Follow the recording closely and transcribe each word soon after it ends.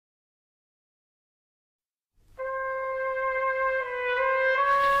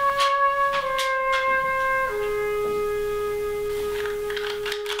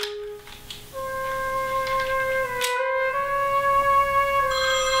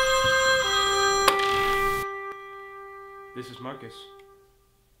This is Marcus.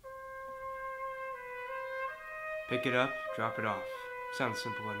 Pick it up, drop it off. Sounds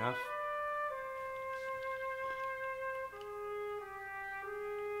simple enough.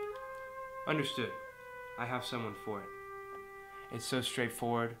 Understood. I have someone for it. It's so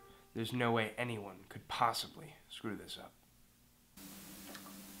straightforward, there's no way anyone could possibly screw this up.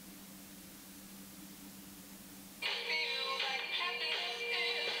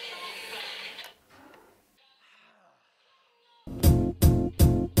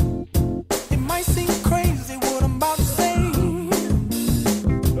 It might seem crazy what I'm about to say.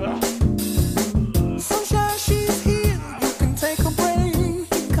 Sunshine, she's here, you can take a break.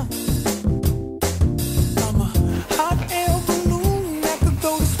 I'm a hot air balloon that could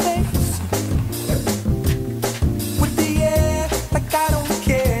go to space. With the air, like I don't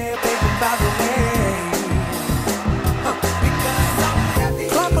care, baby, by the way. Because I'm happy.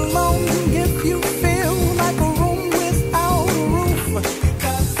 Clap along if you feel like a room without a roof.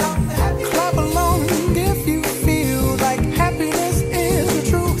 Because I'm happy. Clap along if you feel like happiness is the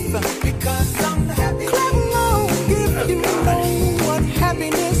truth. Because I'm happy. Clap along if you know what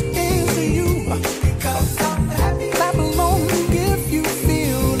happiness is to you. Because I'm happy. Clap along if you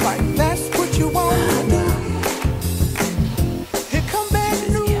feel like that's what you want. Here come bad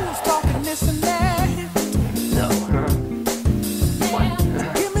news, talking this and that.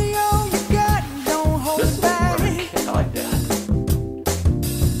 Give me all you got, don't hold it back. I like that.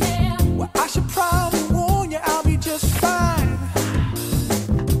 Well, I should probably warn you, I'll be just fine.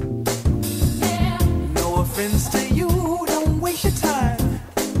 No offense to you, don't waste your time.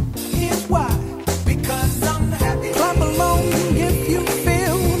 Here's why. Because I'm happy. Clap along if you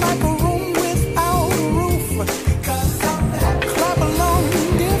feel like a room without a roof. Because I'm happy. Clap along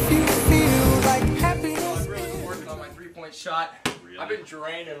if you feel like happiness is. Working on my three-point shot. Really? I've been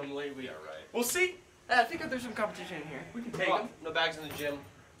draining them lately. Yeah, right. We'll see. I think there's some competition in here. We can take them. No bags in the gym.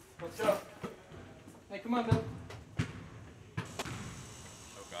 Let's go. Hey, come on, Bill. Oh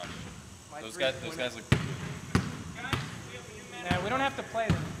gosh. My Those three-point- guys look. Nah, we don't have to play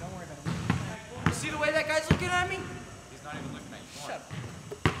them. Don't worry about it. You see the way that guy's looking at me? He's not even looking at you. Shut up.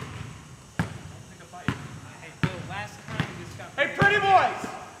 Pick a fight. Hey, Bill, last time this got... Hey, pretty boys!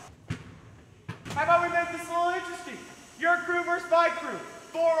 How about we make this a little interesting? Your crew versus my crew.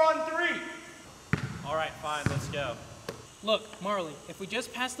 4-on-3. All right, fine. Let's go. Look, Marley, if we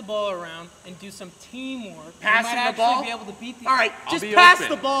just pass the ball around and do some teamwork, Passing we might the ball? actually be able to beat the... All right, I'll just be pass open.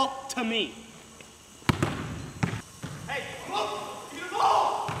 the ball to me. Hey, look! Give me the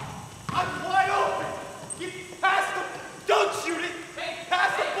ball! I'm wide open! Pass the... Don't shoot it! Hey,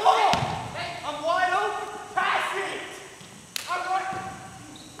 pass the ball! Hey, I'm wide open! Pass it! I'm right...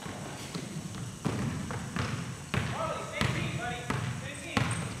 Marley, stay team, buddy. Stay team.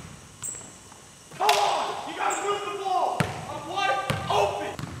 Come on! You gotta move the ball! I'm wide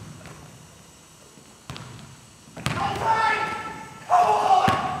open! All right! Come on!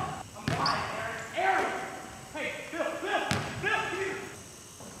 I'm wide, Aaron. Aaron! Hey, Bill, give me...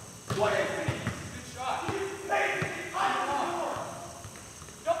 What is it? Good shot. Hey, I'm the door.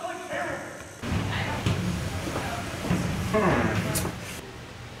 Don't play fair.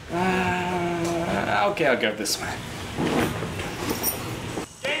 Okay, I'll go this way.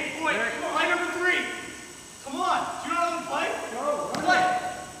 Game point. Play number 3. Come on. Do you know how to play? No. Play.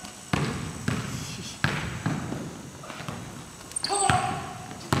 Come on.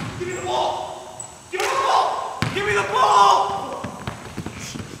 Give me the ball. Give me the ball. Give me the ball.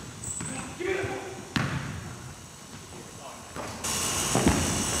 Give me the ball.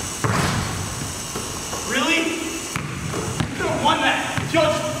 Really? You could have won that.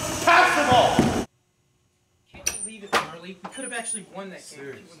 Just pass the ball. Can't believe it, Marley. We could have actually won that game.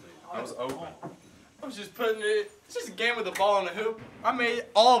 Seriously, I was open. I was just putting it. It's just a game with the ball in the hoop. I made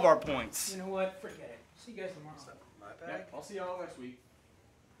all of our points. You know what? Forget it. See you guys tomorrow. My Yeah, I'll see y'all next week.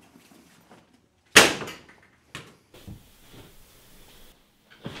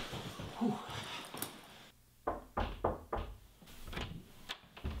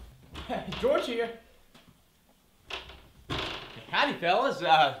 George here. Howdy, fellas.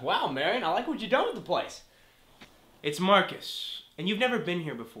 Wow, Marion, I like what you've done with the place. It's Marcus, and you've never been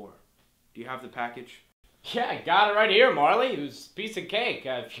here before. Do you have the package? Yeah, got it right here, Marley. It was a piece of cake.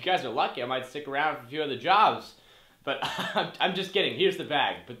 If you guys are lucky, I might stick around for a few other jobs. But I'm just kidding. Here's the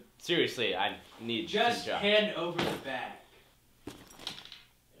bag. But seriously, I need Just some jobs. hand over the bag.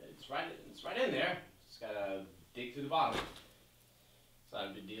 It's right in there. Just gotta dig through the bottom. It's not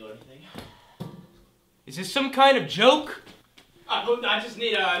a big deal or anything. Is this some kind of joke? I just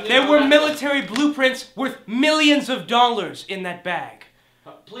need a... There were military blueprints worth millions of dollars in that bag.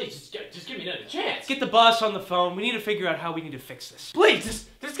 Please, just give me another chance. Get the boss on the phone. We need to figure out how we need to fix this. Please,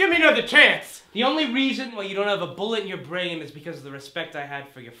 just give me another chance. The only reason why you don't have a bullet in your brain is because of the respect I had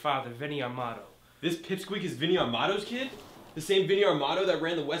for your father, Vinny Armato. This pipsqueak is Vinny Armato's kid? The same Vinny Armato that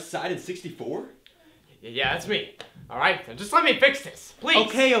ran the West Side in '64? Yeah, that's me. All right, now just let me fix this, please.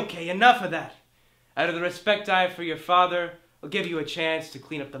 Okay, enough of that. Out of the respect I have for your father, I'll give you a chance to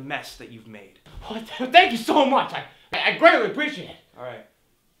clean up the mess that you've made. Oh, thank you so much. I greatly appreciate it. All right.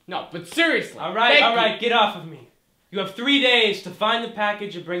 No, but seriously. All right, get off of me. You have 3 days to find the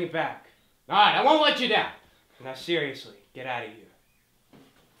package and bring it back. All right, I won't let you down. Now seriously, get out of here.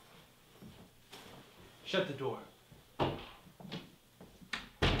 Shut the door.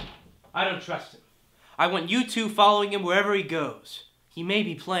 I don't trust him. I want you two following him wherever he goes. He may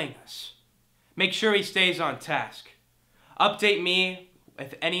be playing us. Make sure he stays on task. Update me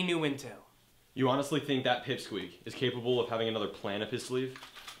with any new intel. You honestly think that pipsqueak is capable of having another plan up his sleeve?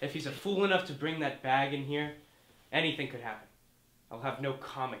 If he's a fool enough to bring that bag in here, anything could happen. I'll have no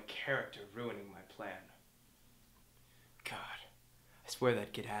comic character ruining my plan. God, I swear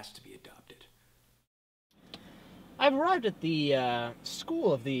that kid has to be adopted. I've arrived at the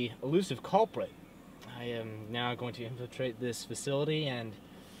school of the elusive culprit. I am now going to infiltrate this facility and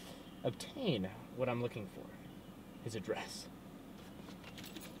obtain what I'm looking for. His address.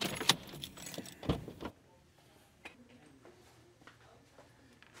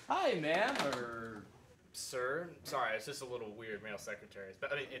 Hi, ma'am, or sir. Sorry, it's just a little weird, male secretaries.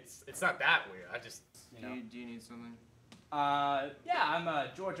 But I mean, it's not that weird. I just, you know. Do you need something? Yeah, I'm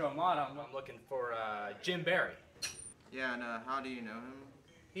George Armato. I'm looking for Jim Barry. Yeah, and how do you know him?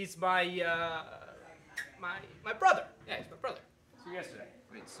 He's my my brother. Yeah, he's my brother. So yesterday.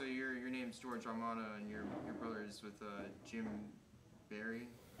 Wait, so your name's George Armato and your brother is with Jim Barry?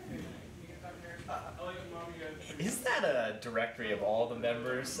 Is that a directory of all the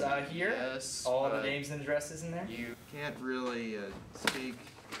members here? Yes. All the names and addresses in there? You can't really take.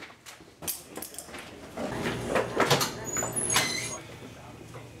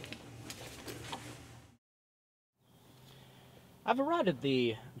 I've arrived at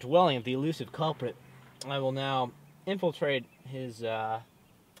the dwelling of the elusive culprit. I will now infiltrate his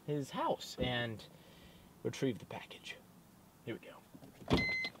house and retrieve the package. Here we go.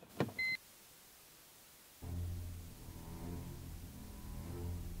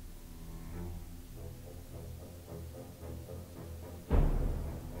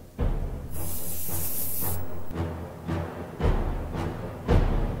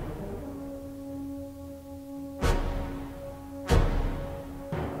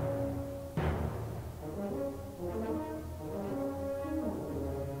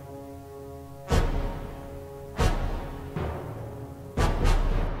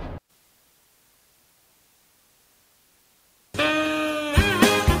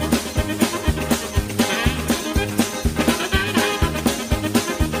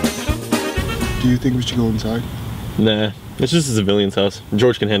 Do you think we should go inside? Nah, it's just a civilian's house.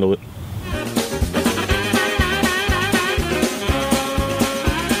 George can handle it.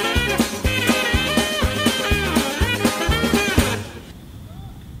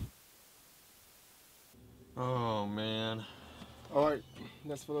 Oh, man. All right,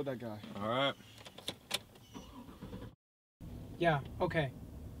 let's follow that guy. All right. Yeah, okay.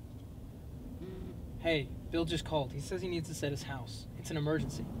 Hey, Bill just called. He says he needs to set his house. It's an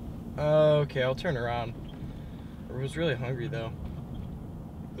emergency. Okay, I'll turn around. I was really hungry though.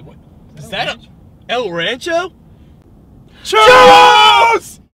 What? Is that El Rancho?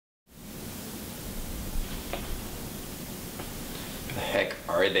 Churros! The heck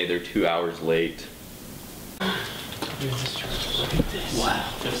are they? They're 2 hours late. Wow,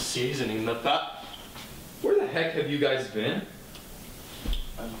 just seasoning the pot. Where the heck have you guys been?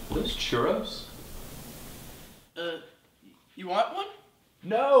 Those churros? You want one?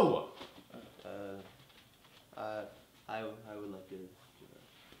 No! I would like to.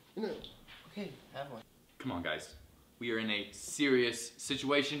 Okay, have one. Come on, guys. We are in a serious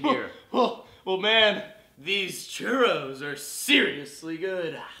situation here. Well, man, these churros are seriously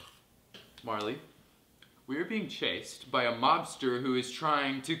good. Marley, we are being chased by a mobster who is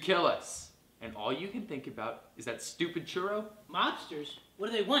trying to kill us. And all you can think about is that stupid churro? Mobsters?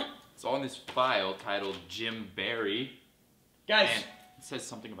 What do they want? It's all in this file titled Jim Barry. Guys, And it says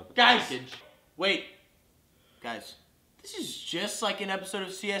something about the Guys! package. wait. Guys, this is just like an episode of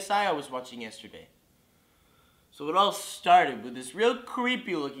CSI I was watching yesterday. So it all started with this real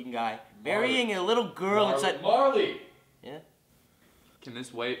creepy looking guy burying a little girl inside. Marley! Yeah? Can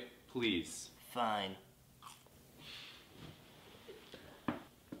this wait, please? Fine.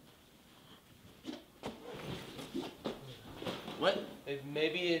 What?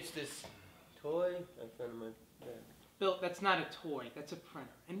 Maybe it's this toy I found in my bag. Bill, that's not a toy. That's a printer.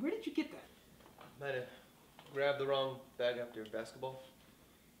 And where did you get that? Might have grabbed the wrong bag after basketball.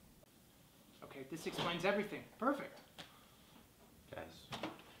 Okay, this explains everything. Perfect. Guys,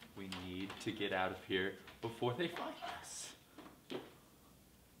 we need to get out of here before they find us. Do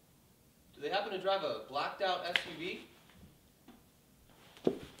they happen to drive a blacked out SUV?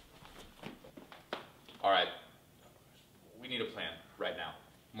 All right. We need a plan right now.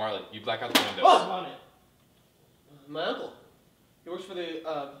 Marley, you black out the windows. Oh, on it. My uncle. He works for the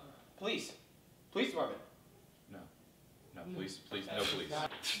police department. No, please, no police.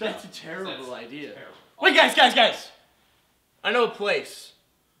 That's a terrible idea. Terrible. Wait, guys! I know a place.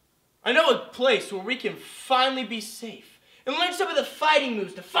 Where we can finally be safe and learn some of the fighting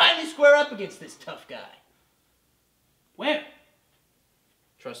moves to finally square up against this tough guy. Where?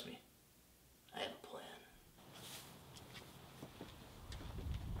 Trust me, I have a plan.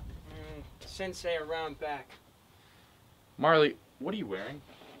 Sensei around back. Marley, what are you wearing?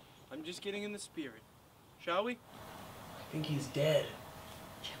 I'm just getting in the spirit. Shall we? I think he's dead.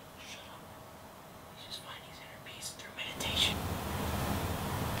 Shut up. He's just finding his inner peace through meditation.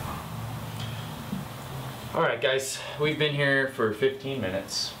 All right, guys, we've been here for 15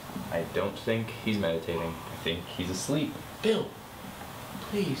 minutes. I don't think he's meditating. I think he's asleep. Bill,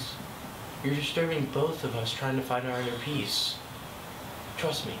 please. You're disturbing both of us trying to find our inner peace.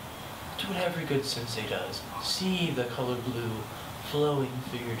 Trust me, do what every good sensei does. See the color blue flowing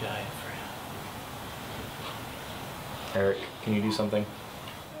through your diaphragm. Eric, can you do something?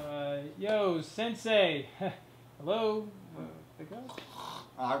 Yo, Sensei. Hello? The guy?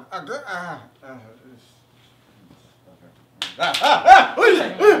 I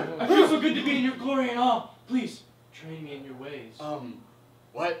feel so good to be in your glory and all. Please, train me in your ways.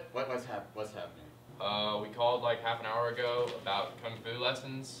 What's happening? We called like half an hour ago about kung fu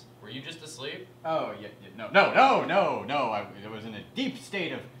lessons. Were you just asleep? Oh, yeah, no. I was in a deep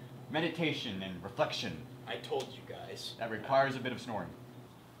state of meditation and reflection. I told you guys. That requires a bit of snoring.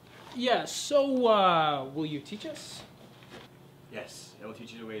 Yeah, so, will you teach us? Yes, it will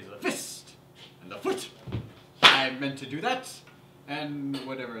teach you the ways of the fist and the foot. I meant to do that, and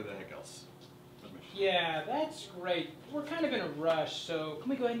whatever the heck else. Yeah, that's great. We're kind of in a rush, so can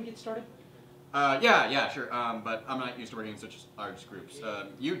we go ahead and get started? Yeah, sure. But I'm not used to working in such large groups.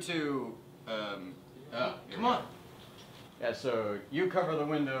 You two, Come on. Yeah, so you cover the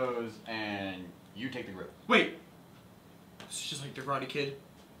windows and you take the grip. Wait. It's just like the Karate Kid.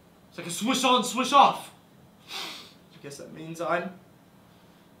 It's like a swish on, swish off. I guess that means I'm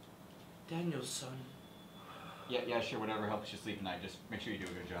Daniel's son. Yeah, sure. Whatever helps you sleep tonight. Just make sure you do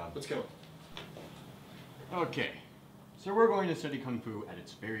a good job. Let's go. Okay. So we're going to study Kung Fu at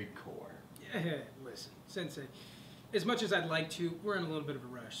its very core. Yeah, listen, Sensei. As much as I'd like to, we're in a little bit of a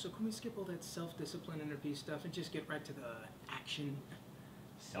rush. So can we skip all that self-discipline, inner peace stuff and just get right to the action?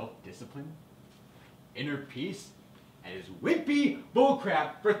 Self-discipline? Inner peace? And is wimpy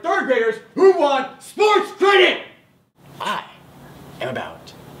bullcrap for third graders who want sports credit! I am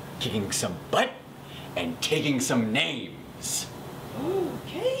about kicking some butt and taking some names.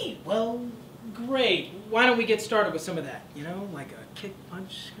 Okay, well, great. Why don't we get started with some of that? You know, like a kick,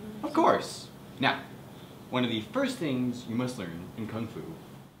 punch? Of course. Now, one of the first things you must learn in Kung Fu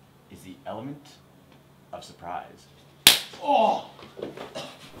is the element of surprise. Oh!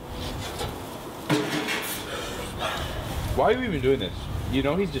 Why are you even doing this? You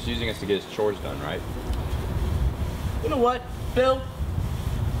know he's just using us to get his chores done, right? You know what, Bill?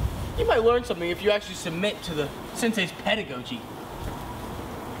 You might learn something if you actually submit to the sensei's pedagogy.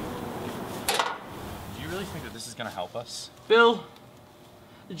 Do you really think that this is gonna help us? Bill,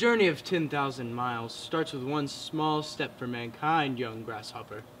 the journey of 10,000 miles starts with one small step for mankind, young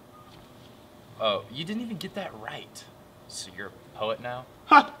grasshopper. Oh, you didn't even get that right. So you're a poet now?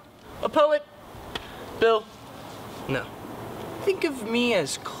 Ha! A poet? Bill, no. Think of me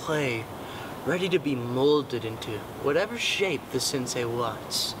as clay, ready to be molded into whatever shape the sensei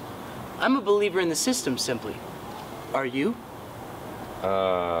wants. I'm a believer in the system, simply. Are you?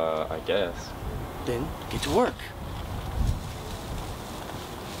 I guess. Then get to work.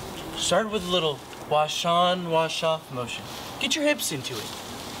 Start with a little wash on, wash off motion. Get your hips into it.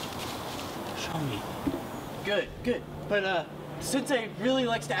 Show me. Good. But sensei really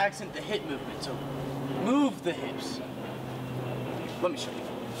likes to accent the hip movement, so move the hips. Let me show you.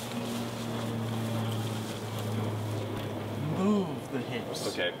 Move the hips.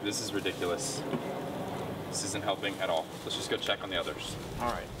 Okay, this is ridiculous. This isn't helping at all. Let's just go check on the others.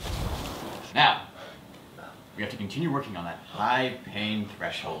 All right. Now, we have to continue working on that high pain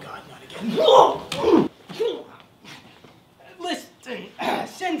threshold. Oh God, not again. Listen,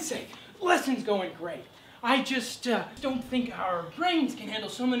 Sensei, lesson's going great. I just don't think our brains can handle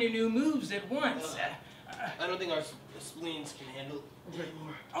so many new moves at once. I don't think our spleens can handle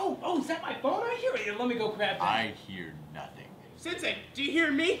anymore. Oh, is that my phone? I hear it. Let me go grab that. I hear nothing. Sensei, do you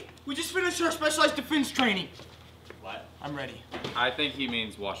hear me? We just finished our specialized defense training. What? I'm ready. I think he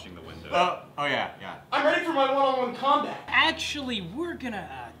means washing the window. Oh yeah. I'm ready for my one-on-one combat. Actually, we're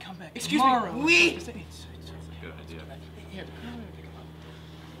gonna come back Excuse tomorrow. me, we... Good idea. Here.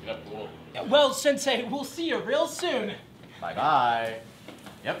 Get up, Bull. Well, Sensei, we'll see you real soon. Bye-bye.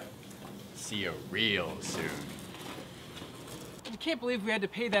 Yep. See you real soon. I can't believe we had to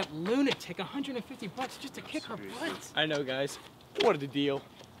pay that lunatic $150 just to kick our butts. I know, guys. What a deal.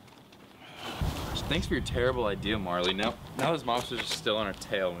 Thanks for your terrible idea, Marley. Now those mobsters are still on our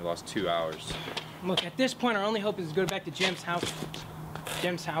tail and we lost 2 hours. Look, at this point, our only hope is to go back to Jim's house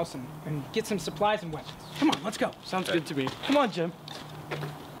and get some supplies and weapons. Come on, let's go. Sounds good to me. Come on, Jim.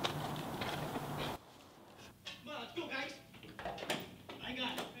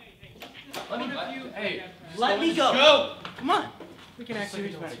 Let me go. Come on. We can actually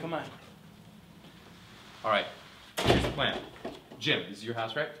do better. Come on. All right, here's the plan. Jim, this is your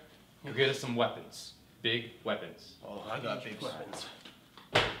house, right? Go get us some weapons. Big weapons. Oh, I got big weapons.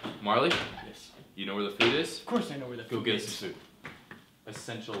 Marley? Yes. You know where the food is? Of course I know where the Go food get is. us some food.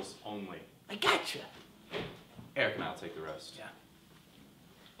 Essentials only. I gotcha. Eric and I'll take the rest. Yeah.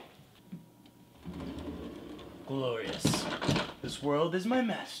 Glorious. This world is my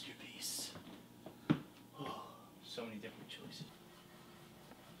masterpiece. Oh, so many different choices.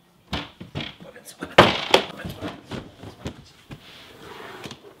 Weapons.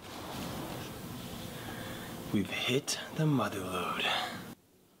 We've hit the mother lode.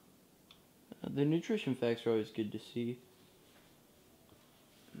 The nutrition facts are always good to see.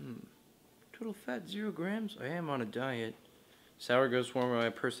 Total fat 0 grams. I am on a diet. Sour goes for my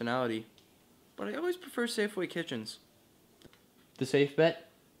personality, but I always prefer Safeway Kitchens. The safe bet?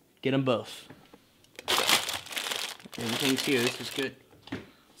 Get them both. Everything's here. This is good.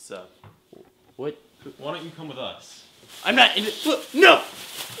 So, What? why don't you come with us? I'm not in it. No!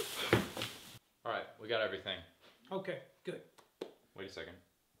 All right, we got everything. Okay, good. Wait a second.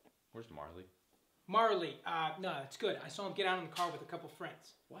 Where's Marley? Marley, no, it's good. I saw him get out in the car with a couple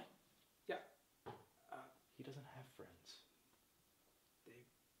friends. What? Yeah, He doesn't have friends. they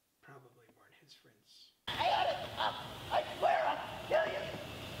probably weren't his friends. I got it. I swear I'll kill you.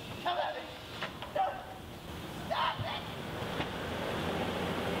 Come at me. No. Stop it.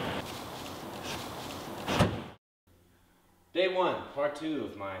 Day 1, part 2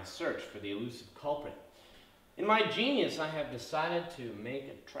 of my search for the elusive culprit. In my genius, I have decided to make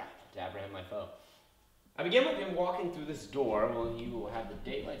a trap to apprehend my foe. I begin with him walking through this door, while he will have the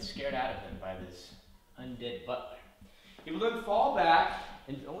daylight scared out of him by this undead butler. He will then fall back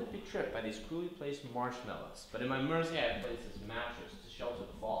and only be tripped by these cruelly placed marshmallows, but in my mercy I have placed this mattress to shelter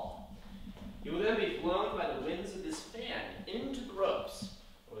the fall. He will then be blown by the winds of this fan into the ropes,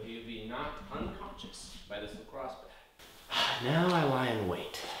 where he will be knocked unconscious by this lacrosse bat. Now I lie in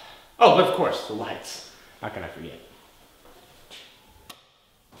wait. Oh, but of course, the lights. How can I forget?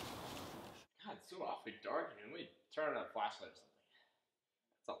 God, it's so awfully dark here. We turn on a flashlight or something.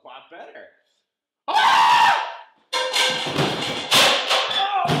 It's a lot better. Ah!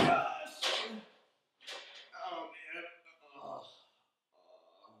 Oh, gosh! Oh, man.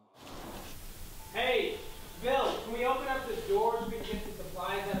 Hey, Bill, can we open up the doors so we can get the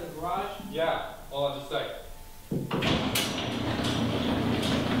supplies out of the garage? Yeah, hold on just a sec.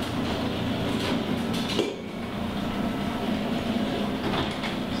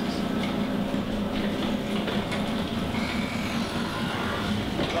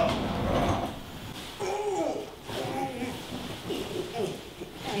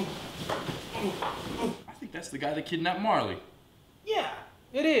 I think that's the guy that kidnapped Marley. Yeah,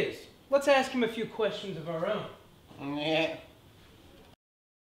 it is. Let's ask him a few questions of our own. Yeah.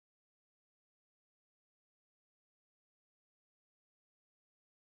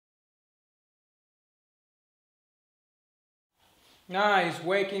 Ah, he's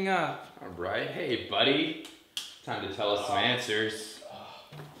waking up. All right, hey, buddy. Time to tell us some answers.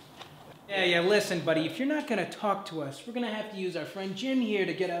 Yeah, listen, buddy, if you're not gonna talk to us, we're gonna have to use our friend Jim here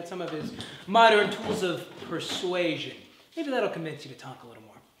to get out some of his modern tools of persuasion. Maybe that'll convince you to talk a little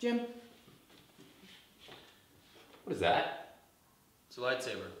more. Jim? What is that? It's a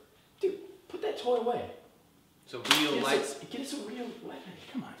lightsaber. Dude, put that toy away. It's a real lights. Get us a real weapon.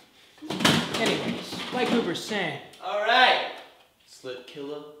 Come on. Anyways, like we were saying. All right. Slit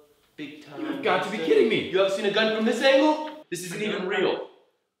killer, big time. You've got to be kidding me. You ever seen a gun from this angle? This isn't even real.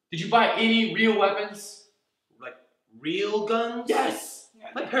 Did you buy any real weapons? Like real guns? Yes!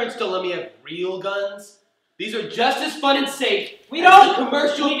 My parents don't let me have real guns. These are just as fun and safe. We as don't. the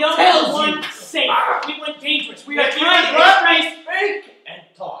commercial We don't tells want you. safe. We want dangerous. We are That's trying to right. disgrace. Think and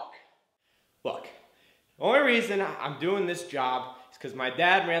talk. Look, the only reason I'm doing this job is because my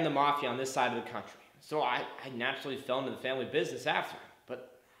dad ran the mafia on this side of the country. So I naturally fell into the family business after him.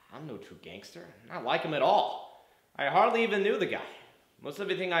 But I'm no true gangster. I don't like him at all. I hardly even knew the guy. Most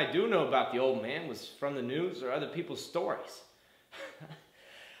everything I do know about the old man was from the news or other people's stories.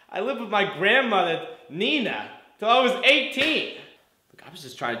 I lived with my grandmother, Nina, till I was 18. Look, I was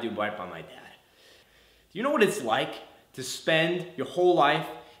just trying to do right by my dad. Do you know what it's like to spend your whole life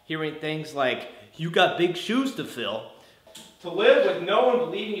hearing things like, you got big shoes to fill, to live with no one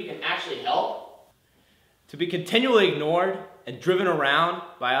believing you can actually help, to be continually ignored and driven around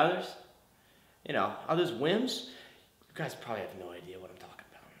by others, you know, others' whims? You guys probably have no idea what I'm talking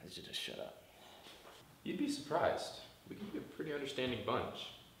about. I should just shut up. You'd be surprised. We can be a pretty understanding bunch.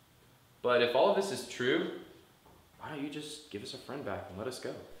 But if all of this is true, why don't you just give us a friend back and let us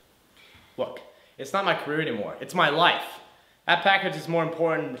go? Look, it's not my career anymore. It's my life. That package is more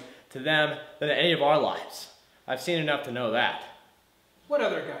important to them than any of our lives. I've seen enough to know that. What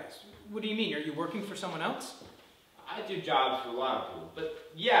other guys? What do you mean? Are you working for someone else? I do jobs for a lot of people, but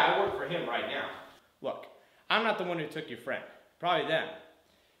yeah, I work for him right now. Look, I'm not the one who took your friend. Probably them.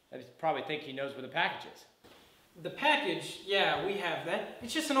 They probably think he knows where the package is. The package, yeah, we have that.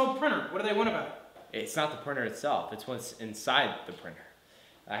 It's just an old printer. What do they want about it? It's not the printer itself. It's what's inside the printer.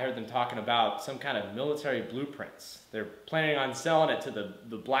 I heard them talking about some kind of military blueprints. They're planning on selling it to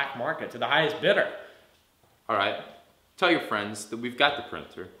the black market, to the highest bidder. All right, tell your friends that we've got the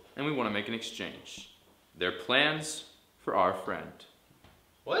printer and we want to make an exchange. They're plans for our friend.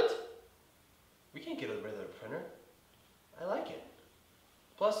 What? We can't get rid of the printer. I like it.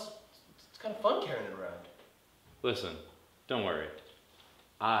 Plus, it's kind of fun carrying it around. Listen, don't worry.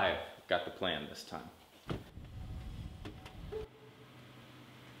 I've got the plan this time.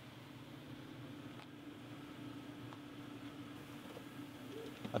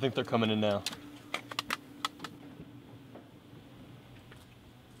 I think they're coming in now.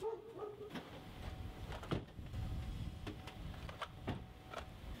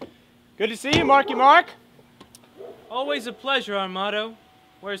 Good to see you, Marky Mark. Always a pleasure, Armado.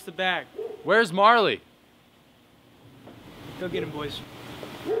 Where's the bag? Where's Marley? Go get him, boys.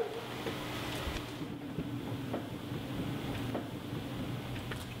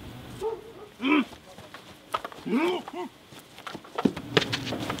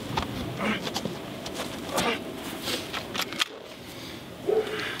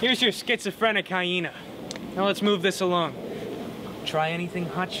 Here's your schizophrenic hyena. Now let's move this along. Try anything,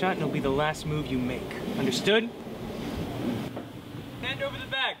 hotshot, and it'll be the last move you make. Understood? Hand over the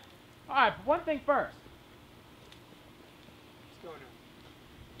bag. All right, but one thing first.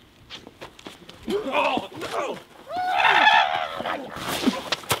 Oh, no!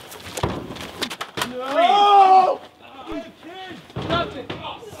 No! Nothing!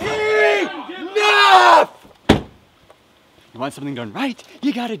 Enough! You want something done right,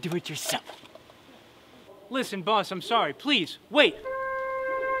 you gotta do it yourself. Listen, boss, I'm sorry. Please, wait.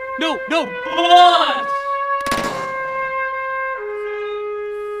 No, no, boss!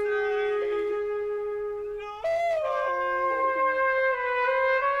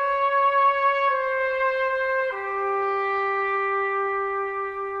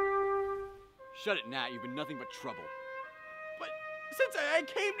 Shut it, Nat. You've been nothing but trouble. But since I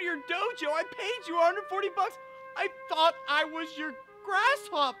came to your dojo, I paid you $140. I thought I was your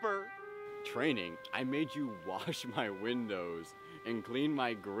grasshopper. Training, I made you wash my windows and clean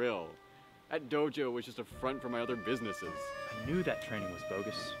my grill. That dojo was just a front for my other businesses. I knew that training was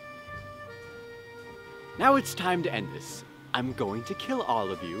bogus. Now it's time to end this. I'm going to kill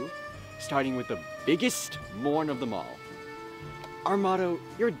all of you, starting with the biggest moron of them all. Armado,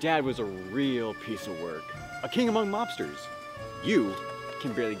 your dad was a real piece of work. A king among mobsters. You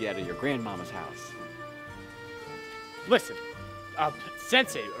can barely get out of your grandmama's house. Listen,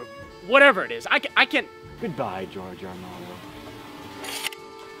 Sensei, or whatever it is, I can't... Goodbye, George Armado.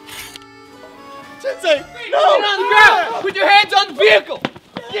 Sensei, no! Get on the ground! Put your hands on the vehicle!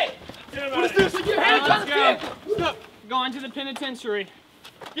 Yeah. What is this? Put your hands on the vehicle! Stop. Going to the penitentiary.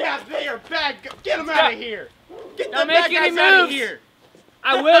 Yeah, they are bad. Get them out of here. Get Don't the make bad any guys out of moves. here.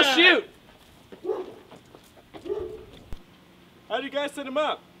 I will shoot! How did you guys set him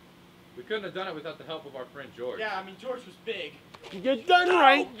up? We couldn't have done it without the help of our friend George. Yeah, I mean, George was big. You're done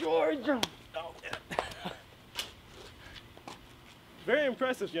right, George. Very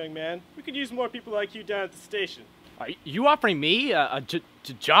impressive, young man. We could use more people like you down at the station. Are you offering me a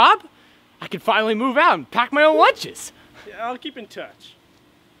job? I could finally move out and pack my own lunches. Yeah, I'll keep in touch.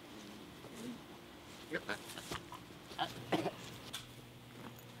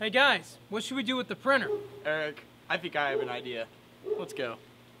 Hey guys, what should we do with the printer? Eric, I think I have an idea. Let's go.